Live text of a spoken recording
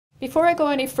Before I go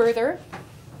any further,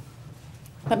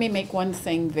 let me make one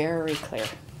thing very clear.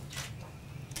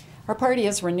 Our party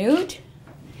is renewed,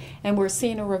 and we're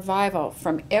seeing a revival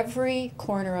from every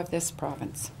corner of this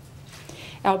province.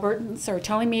 Albertans are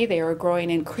telling me they are growing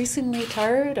increasingly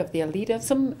tired of the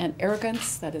elitism and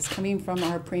arrogance that is coming from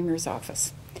our Premier's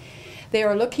office. They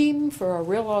are looking for a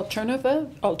real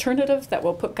alternative that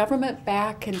will put government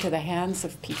back into the hands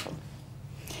of people.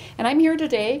 And I'm here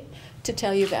today to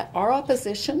tell you that our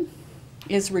opposition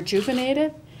is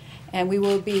rejuvenated and we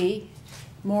will be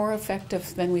more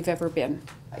effective than we've ever been.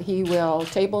 He will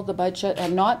table the budget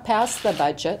and not pass the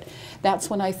budget. That's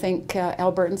when I think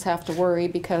Albertans have to worry,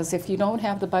 because if you don't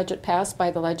have the budget passed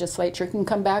by the legislature, he can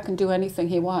come back and do anything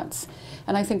he wants.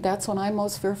 And I think that's what I'm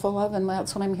most fearful of, and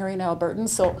that's what I'm hearing Albertans.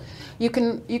 So you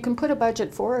can put a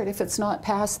budget forward. If it's not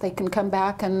passed, they can come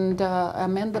back and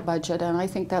amend the budget, and I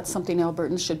think that's something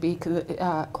Albertans should be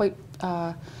quite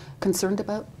concerned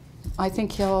about. I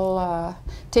think he'll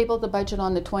table the budget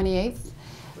on the 28th.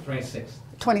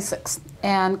 26th,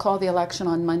 and call the election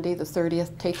on Monday the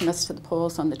 30th, taking us to the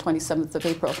polls on the 27th of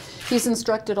April. He's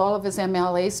instructed all of his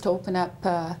MLAs to open up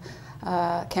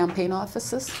campaign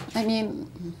offices. I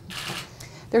mean,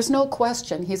 there's no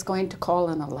question he's going to call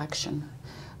an election.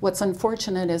 What's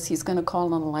unfortunate is he's going to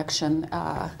call an election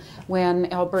when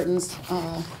Albertans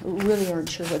really aren't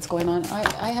sure what's going on.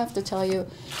 I have to tell you,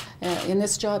 in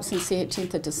this job since the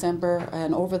 18th of December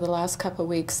and over the last couple of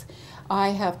weeks, I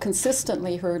have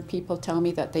consistently heard people tell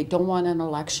me that they don't want an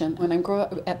election. When I'm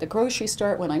at the grocery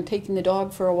store, when I'm taking the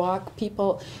dog for a walk,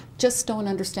 people just don't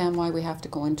understand why we have to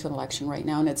go into an election right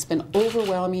now. And it's been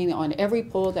overwhelming on every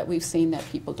poll that we've seen that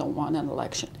people don't want an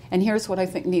election. And here's what I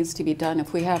think needs to be done.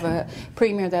 If we have a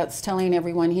premier that's telling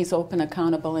everyone he's open,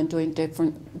 accountable, and doing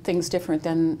things different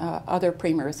than other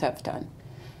premiers have done.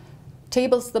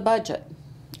 Tables the budget.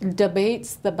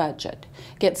 Debates the budget,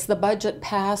 gets the budget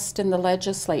passed in the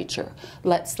legislature,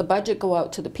 lets the budget go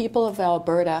out to the people of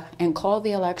Alberta, and call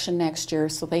the election next year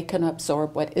so they can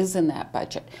absorb what is in that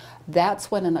budget. That's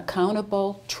what an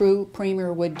accountable, true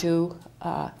premier would do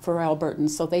for Albertans,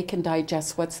 so they can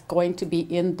digest what's going to be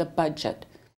in the budget.